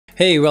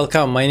Hey,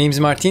 welcome. My name is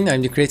Martin.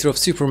 I'm the creator of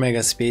Super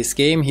Mega Space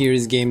Game. Here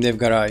is Game Dev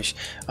Garage.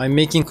 I'm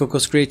making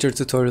Cocos Creator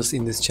tutorials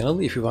in this channel.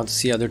 If you want to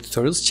see other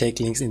tutorials, check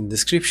links in the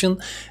description.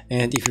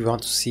 And if you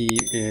want to see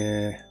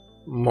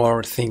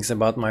more things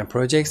about my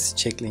projects,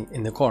 check link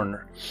in the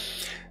corner.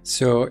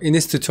 So in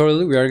this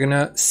tutorial, we are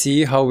gonna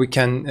see how we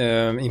can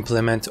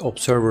implement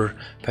observer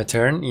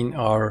pattern in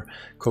our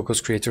Cocos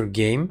Creator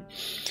game.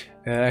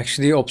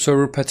 Actually,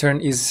 observer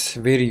pattern is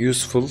very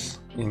useful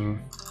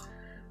in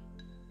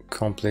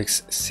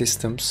complex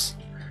systems.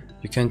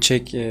 You can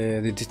check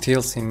the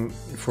details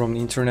from the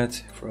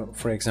internet,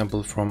 for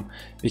example from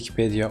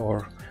Wikipedia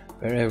or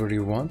wherever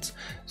you want.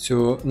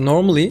 So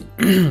normally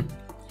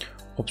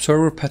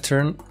observer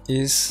pattern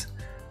is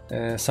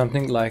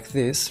something like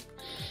this.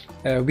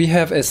 We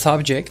have a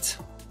subject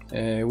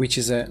which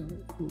is a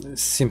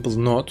simple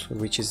node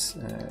which is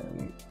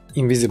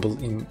invisible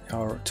in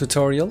our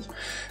tutorial,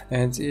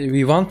 and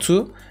we want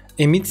to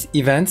emit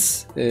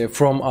events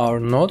from our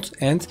node,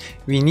 and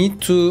we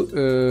need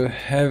to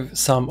have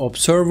some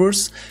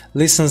observers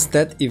listens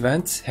that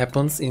event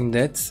happens in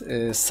that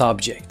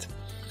subject.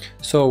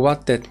 So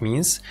what that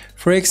means,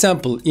 for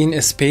example, in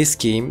a space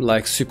game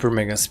like Super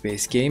Mega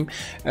Space Game,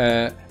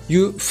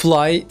 you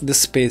fly the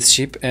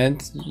spaceship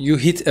and you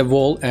hit a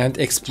wall and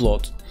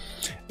explode.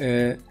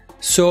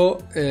 So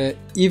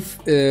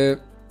if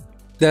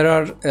there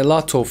are a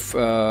lot of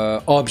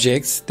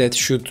objects that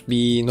should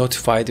be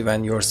notified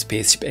when your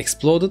spaceship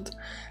exploded,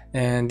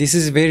 and this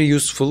is very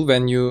useful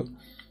when you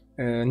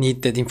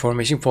need that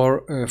information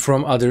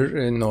from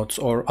other nodes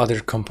or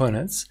other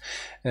components.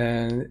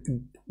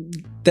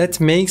 That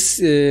makes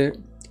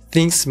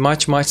things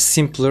much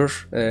simpler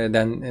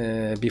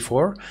than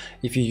before.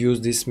 If you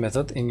use this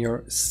method in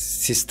your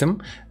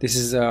system, this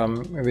is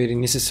very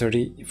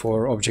necessary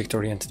for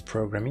object-oriented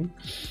programming.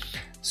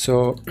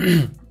 So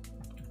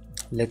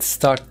let's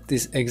start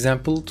this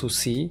example to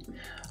see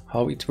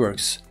how it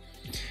works.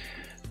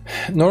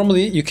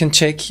 Normally you can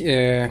check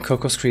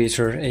Cocos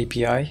Creator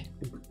API.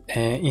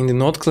 In the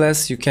node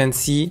class you can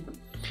see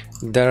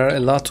there are a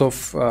lot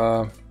of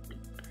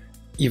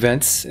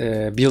events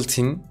built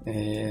in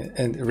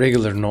and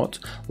regular node,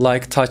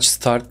 like touch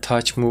start,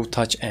 touch move,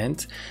 touch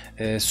end.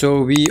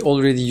 So we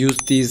already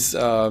used these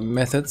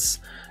methods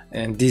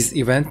and these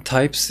event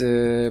types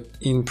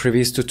in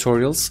previous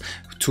tutorials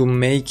to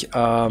make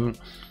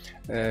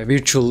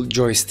virtual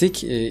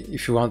joystick.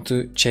 If you want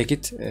to check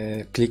it,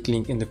 click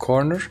link in the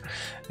corner,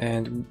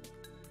 and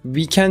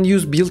we can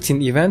use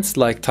built-in events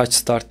like touch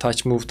start,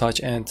 touch move,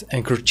 touch end,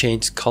 anchor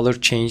change, color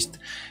changed,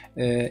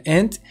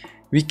 and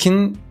we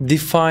can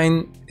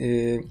define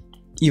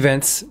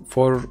events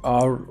for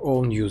our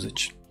own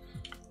usage.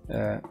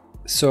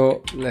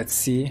 So let's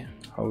see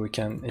how we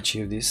can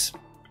achieve this.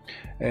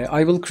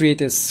 I will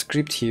create a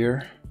script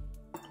here,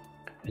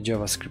 a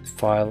JavaScript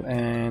file,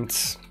 and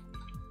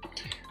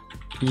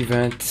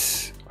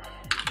event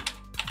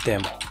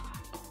demo.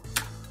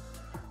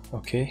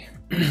 Okay.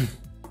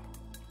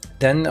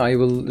 Then I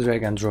will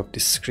drag and drop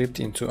this script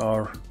into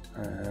our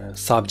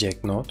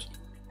subject node,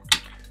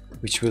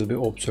 which will be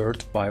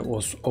observed by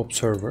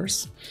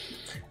observers.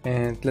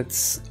 And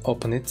let's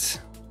open it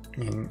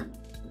in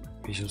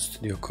Visual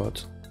Studio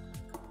Code.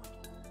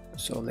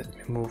 So let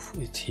me move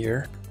it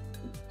here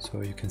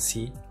so you can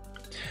see.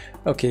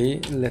 Okay,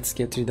 let's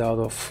get rid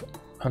of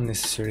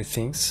unnecessary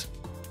things.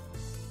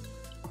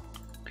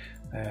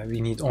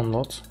 We need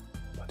onNode,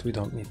 but we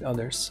don't need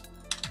others.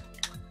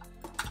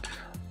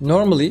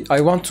 Normally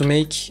I want to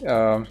make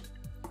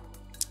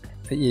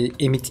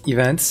emit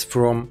events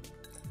from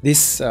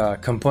this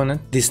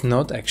component, this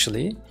node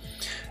actually,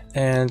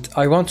 and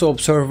I want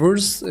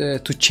observers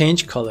to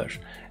change color.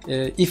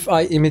 If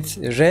I emit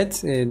red,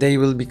 they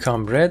will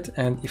become red,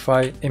 and if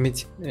I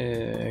emit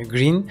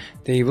green,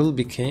 they will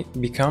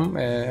become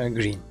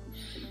green.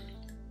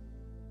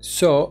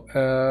 So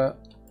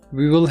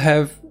we will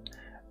have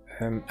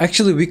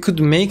actually we could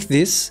make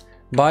this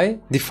by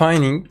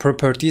defining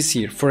properties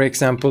here. For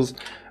example,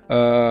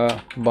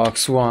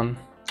 box1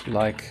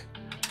 like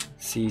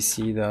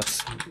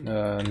cc.node,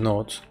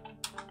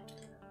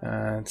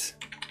 and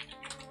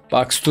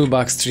box2,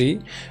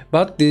 box3,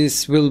 but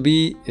this will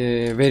be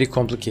very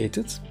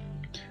complicated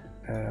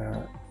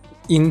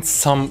in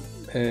some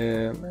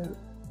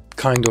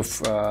kind of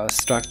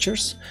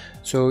structures.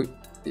 So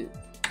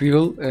we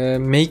will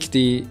make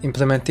the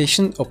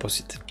implementation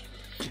opposite.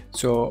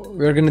 So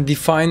we're going to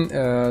define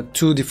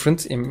two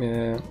different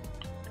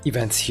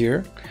events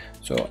here.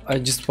 So I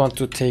just want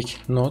to take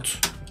node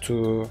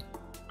to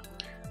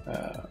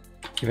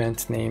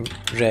event name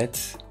red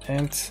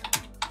and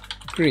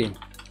green.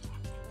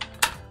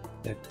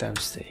 Let them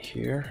stay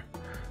here.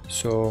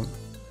 So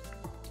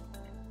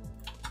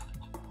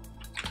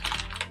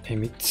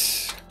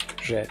emit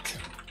red.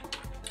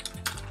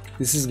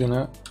 This is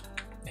gonna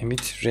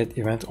emit red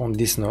event on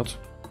this node.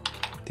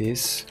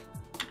 This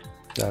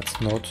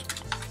that node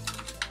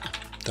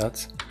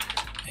that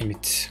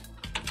emit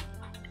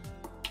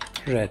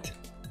red.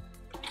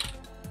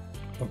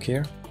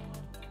 Okay.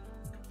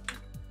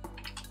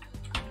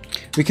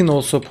 We can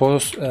also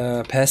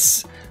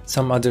pass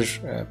some other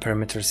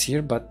parameters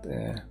here, but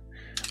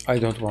I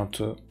don't want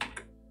to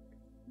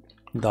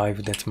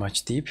dive that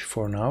much deep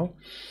for now.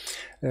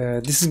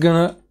 This is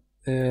gonna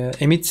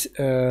emit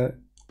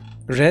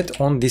red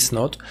on this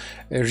node.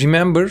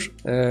 Remember,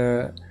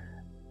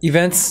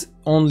 events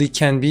only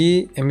can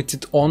be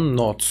emitted on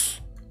nodes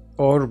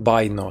or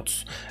by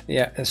nodes.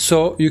 Yeah,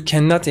 so you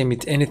cannot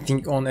emit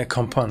anything on a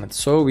component.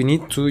 So we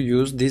need to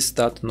use this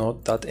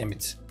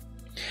 .node.emit,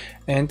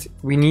 and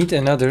we need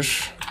another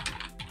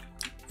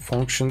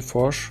function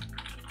for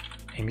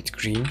emit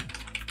green.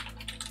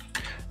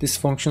 These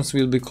functions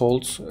will be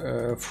called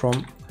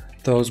from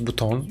those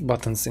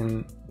buttons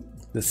in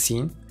the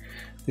scene.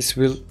 This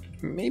will,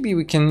 maybe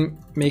we can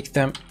make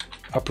them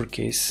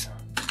uppercase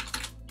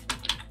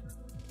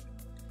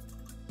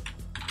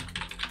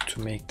to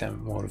make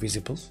them more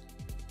visible.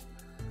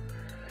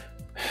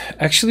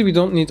 Actually, we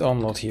don't need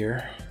onload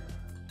here.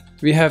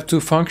 We have two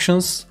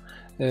functions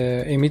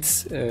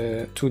emits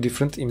two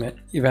different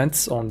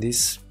events on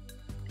this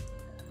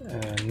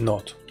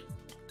node.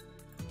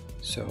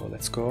 So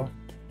let's go.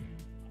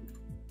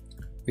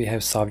 We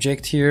have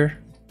subject here,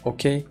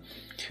 okay.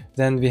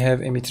 Then we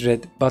have emit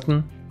red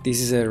button.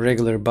 This is a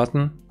regular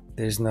button.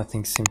 There is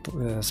nothing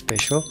simple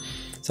special.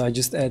 So I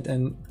just add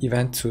an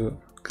event to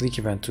click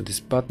event to this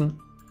button.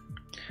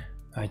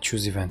 I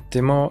choose event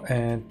demo,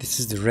 and this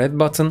is the red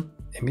button,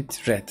 emit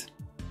red.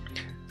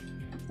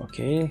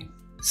 Okay,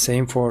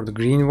 same for the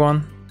green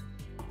one.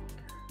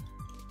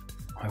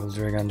 I will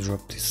drag and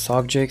drop this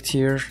subject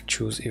here,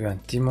 choose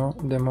event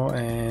demo,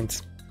 and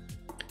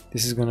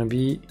this is gonna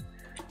be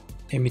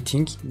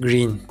emitting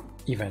green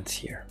event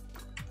here.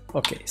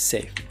 Okay,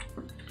 save.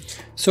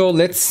 So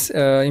let's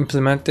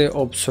implement the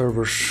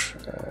observer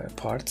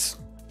part.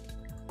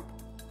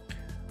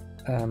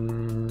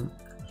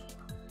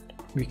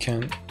 We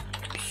can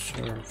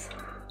observe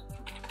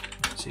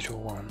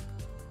 01.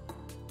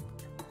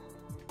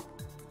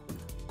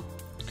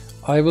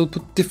 I will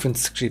put different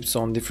scripts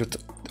on different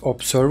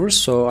observers,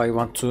 so I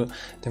want to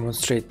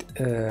demonstrate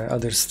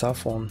other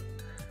stuff on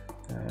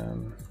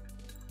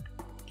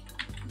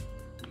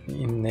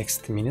in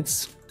next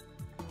minutes.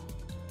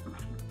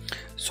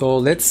 So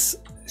let's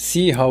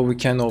see how we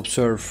can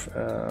observe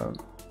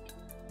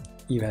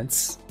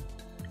events.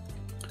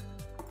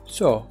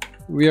 So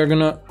we are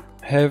gonna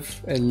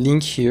have a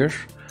link here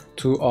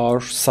to our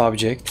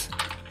subject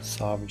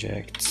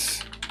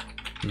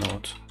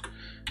node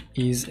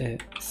is a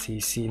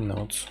CC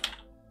node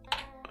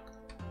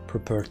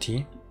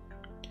property,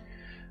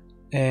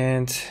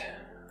 and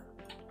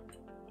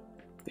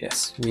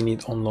yes, we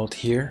need onload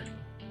here,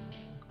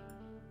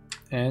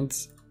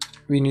 and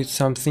we need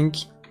something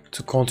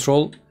to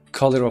control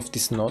color of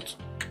this node.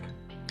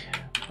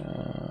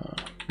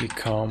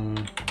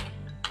 Become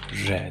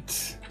red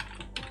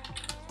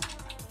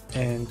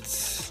and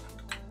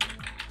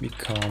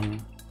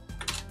become,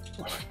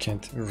 I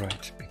can't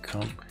write,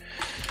 become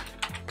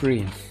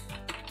green.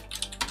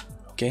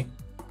 Okay,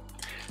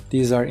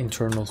 these are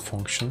internal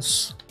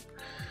functions.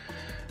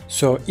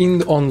 So in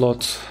the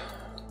onload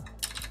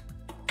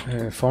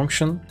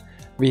function,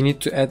 we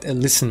need to add a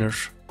listener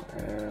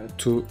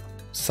to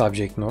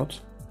subject node.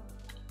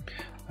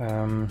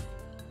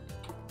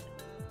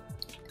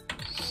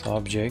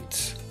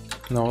 Subject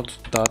node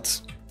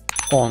dot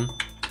on.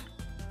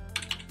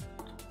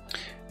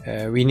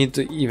 We need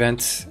the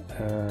event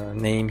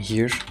name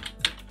here,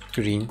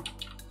 green.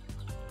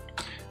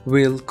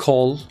 We'll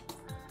call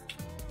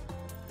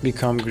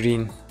become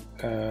green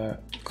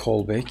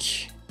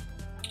callback.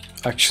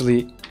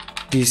 Actually,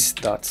 this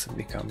dot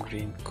become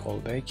green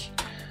callback,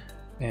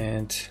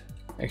 and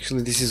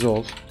actually this is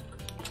all.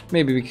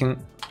 Maybe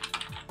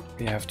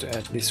we have to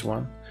add this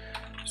one.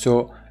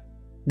 So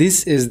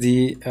this is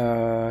the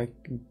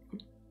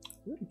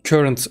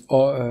current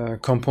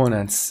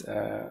components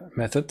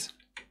method.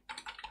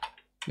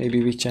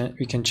 Maybe we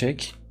can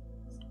check.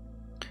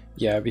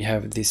 Yeah, we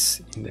have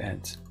this in the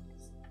end.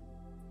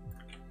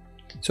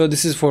 So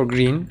this is for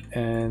green,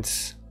 and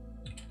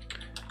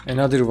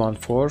another one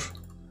for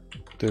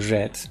the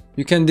red.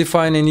 You can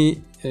define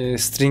any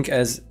string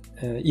as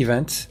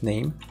event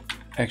name,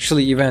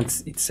 actually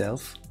event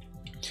itself.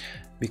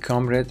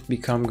 Become red,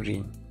 become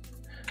green.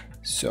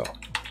 So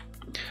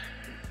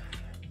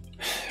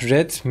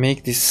red,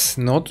 make this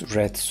node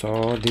red.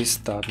 So this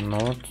dot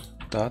node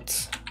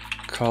dot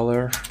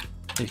color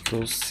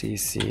equals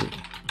cc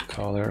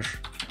color,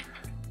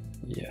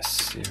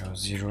 yes,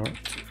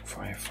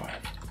 00255.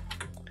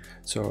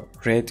 So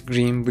red,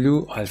 green,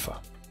 blue,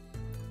 alpha.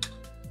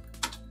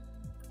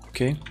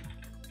 Okay,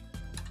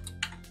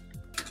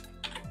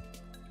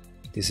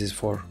 this is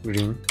for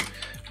green,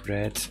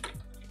 red,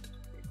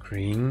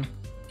 green,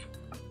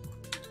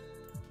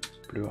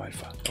 blue,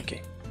 alpha.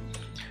 Okay,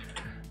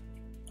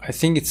 I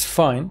think it's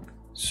fine.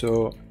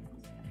 So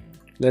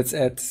let's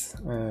add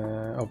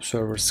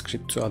observer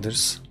script to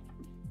others,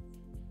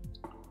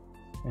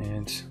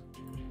 and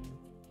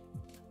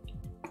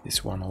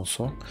this one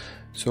also.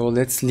 So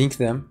let's link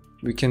them.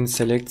 We can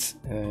select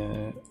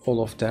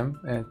all of them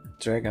and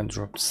drag and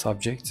drop the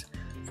subject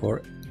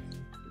for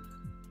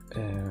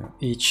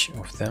each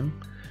of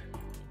them.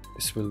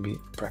 This will be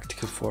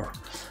practical for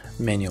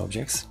many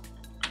objects.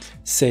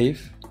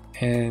 Save,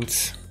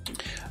 and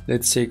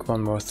let's take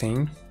one more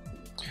thing.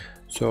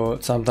 So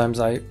sometimes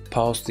I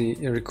pause the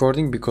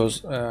recording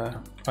because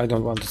I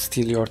don't want to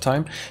steal your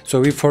time. So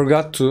we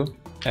forgot to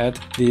add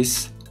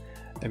this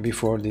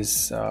before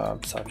this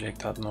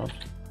subject node,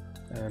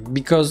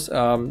 because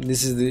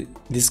this is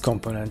this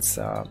component's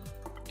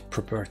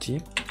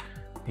property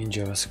in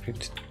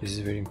JavaScript. This is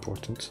very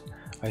important.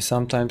 I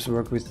sometimes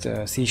work with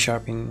C#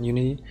 in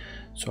Unity,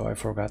 so I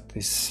forgot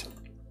this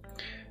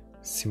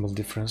symbol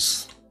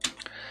difference.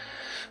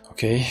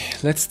 Okay,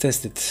 let's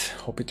test it.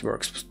 Hope it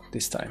works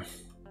this time.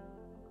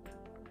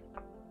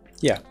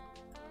 Yeah,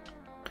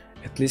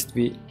 at least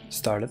we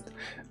started.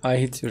 I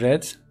hit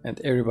red and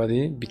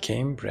everybody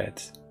became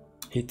red.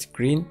 Hit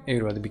green,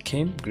 everybody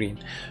became green.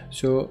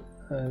 So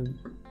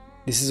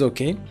this is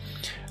okay.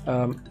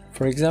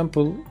 For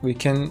example, we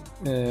can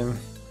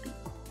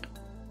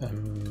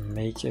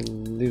make a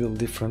little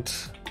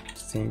different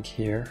thing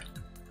here.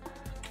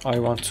 I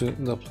want to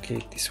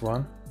duplicate this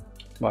one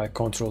by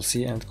Ctrl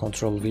C and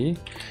Ctrl V.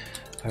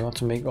 I want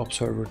to make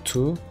observer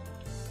 2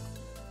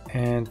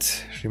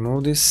 and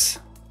remove this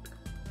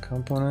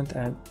component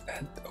and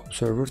add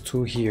observer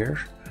 2 here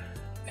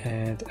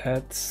and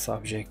add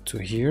subject to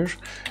here.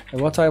 And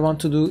what I want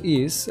to do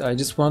is I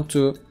just want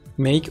to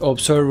make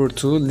observer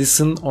 2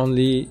 listen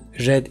only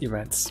red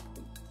events,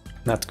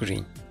 not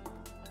green.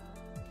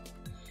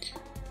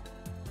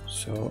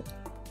 So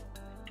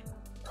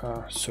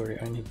sorry,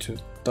 I need to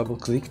double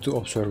click to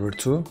observer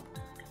 2,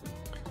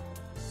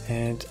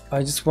 and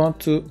I just want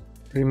to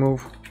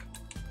remove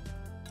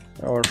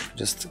or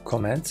just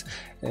comment.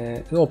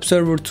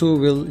 Observer 2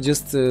 will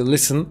just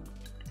listen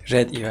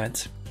red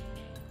event.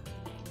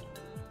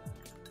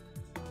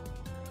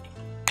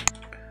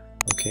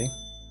 Okay,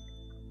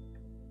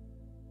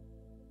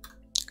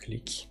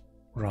 click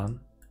run.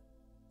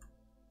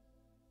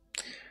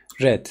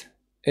 Red,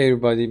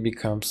 everybody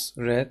becomes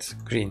red,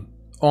 green.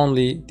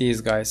 Only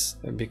these guys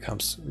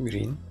becomes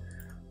green,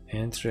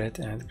 and red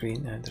and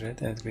green and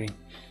red and green.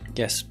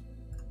 Yes.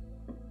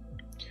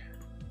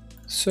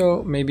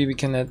 So maybe we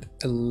can add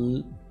a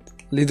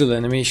little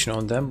animation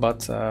on them,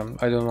 but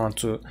I don't want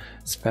to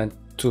spend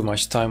too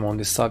much time on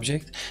this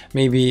subject.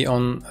 Maybe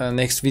on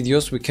next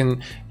videos we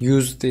can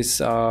use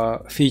this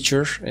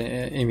feature,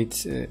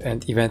 emit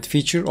and event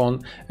feature,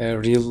 on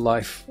real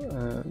life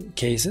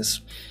cases.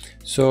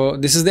 So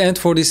this is the end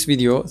for this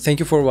video. Thank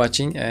you for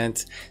watching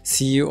and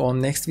see you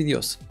on next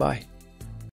videos. Bye.